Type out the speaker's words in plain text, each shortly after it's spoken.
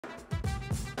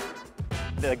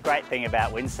The great thing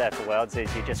about Windsurfer Worlds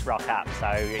is you just rock up.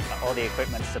 So all the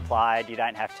equipment's supplied, you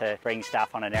don't have to bring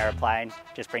stuff on an aeroplane,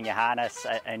 just bring your harness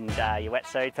and your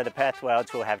wetsuit. For the Perth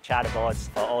Worlds, we'll have charter boards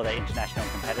for all the international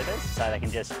competitors, so they can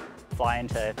just fly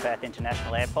into Perth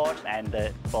International Airport and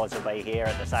the boards will be here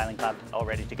at the sailing club all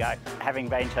ready to go. Having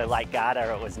been to Lake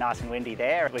Regatta, it was nice and windy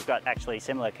there. We've got actually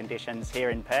similar conditions here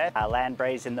in Perth. Land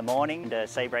breeze in the morning and a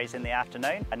sea breeze in the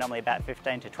afternoon, normally about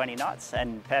 15 to 20 knots,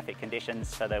 and perfect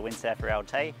conditions for the Windsurfer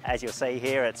LT. As you'll see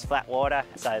here, it's flat water,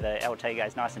 so the LT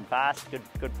goes nice and fast,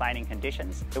 good planing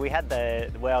conditions. We had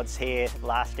the Worlds here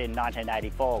last in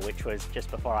 1984, which was just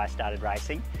before I started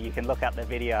racing. You can look up the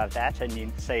video of that and you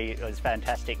can see it was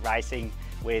fantastic racing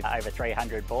with over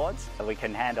 300 boards. We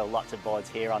can handle lots of boards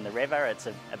here on the river. It's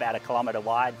about 1 kilometre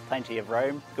wide, plenty of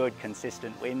room, good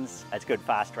consistent winds. It's good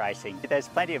fast racing. There's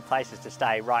plenty of places to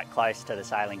stay right close to the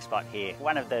sailing spot here.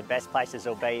 One of the best places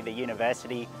will be the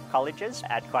university colleges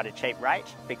at quite a cheap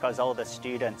rate because all the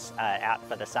students are out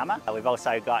for the summer. We've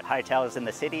also got hotels in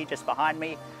the city just behind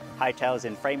me, hotels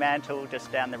in Fremantle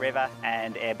just down the river,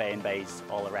 and Airbnbs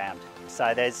all around.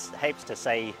 So there's heaps to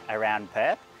see around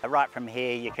Perth. Right from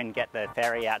here you can get the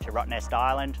ferry out to Rottnest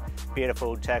Island,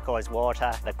 beautiful turquoise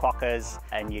water, the quokkas,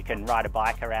 and you can ride a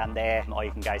bike around there or you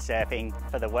can go surfing.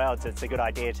 For the Worlds it's a good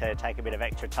idea to take a bit of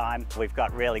extra time. We've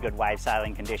got really good wave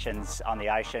sailing conditions on the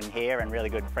ocean here and really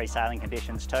good free sailing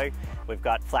conditions too. We've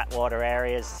got flat water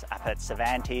areas up at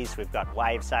Cervantes, we've got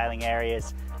wave sailing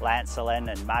areas,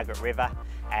 Lancelin and Margaret River,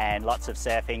 and lots of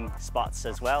surfing spots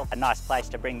as well. A nice place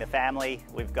to bring the family.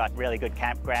 We've got really good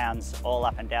campgrounds all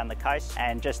up and down the coast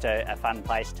and just a fun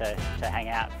place to hang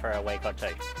out for a week or two.